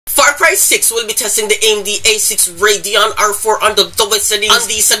Exercise 6 will be testing the AMD A6 Radeon R4 on the lowest settings. On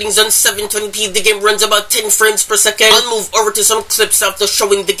these settings on 720p, the game runs about 10 frames per second. I'll move over to some clips after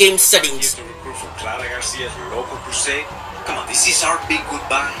showing the game settings. To recruit for Clara Garcia's local crusade? Come on, this is our big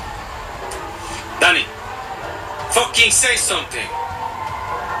goodbye. Danny, fucking say something.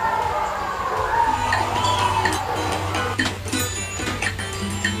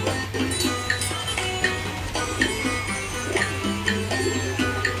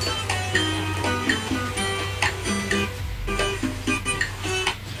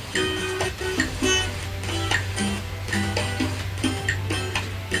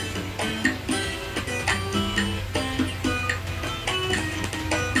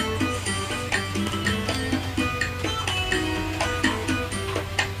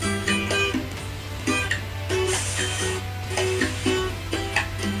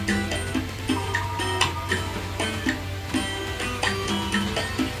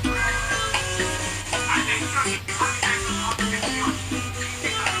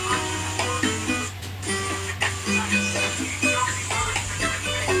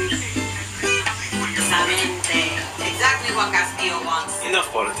 Exactly what Castillo wants.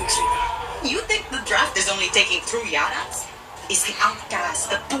 Enough politics, Lina. You think the draft is only taking through Yaras? It's the outcasts,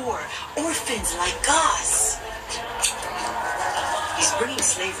 the poor, orphans like us. He's bringing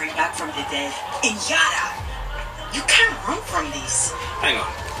slavery back from the dead. In Yara, you can't run from these. Hang on.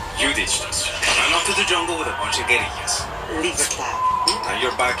 You ditched us. Ran off to the jungle with a bunch of guerrillas. Libertad. Now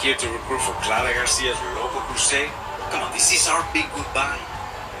you're back here to recruit for Clara Garcia's local crusade? Come on, this is our big goodbye.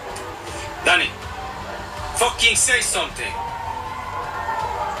 Danny, fucking say something.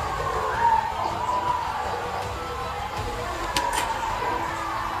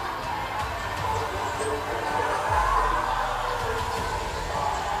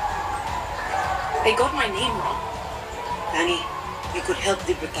 They got my name wrong. Danny, you could help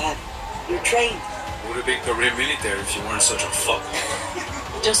Libertad. You're trained. Would have been career military if you weren't such a fuck.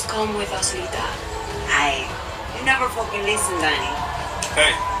 Just come with us, Lita. You never fucking listen, Danny. Hey,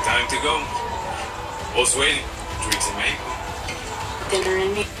 time to go. What's waiting? Drinks in Mexico. Dinner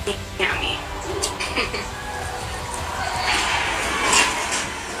in Miami.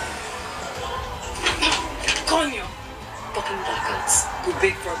 Coño! Fucking blackouts. Too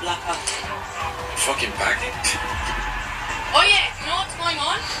big for a blackout. Fucking packing. Oye, you know what's going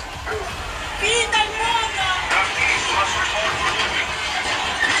on? Pita el mundo! Trustees must report for duty.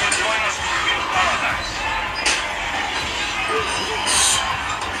 You will join us to reveal paradise.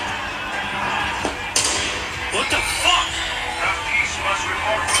 What the fuck? Trustees must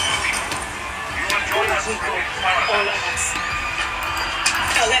report for duty. You will join us to reveal All paradise. of us.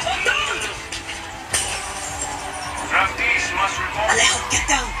 Alejo, down! Trustees must report. Alejo, get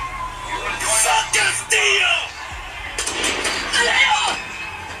down! You will join us. Castillo! Alejo!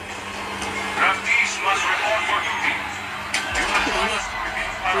 Trustees must report for duty. You will join us to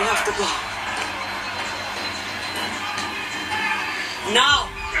reveal We have to paradise. go. Now!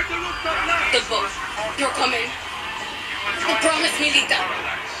 Good book. You're coming. You promise me, Lita.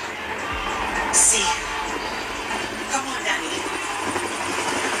 See. Come on, Danny.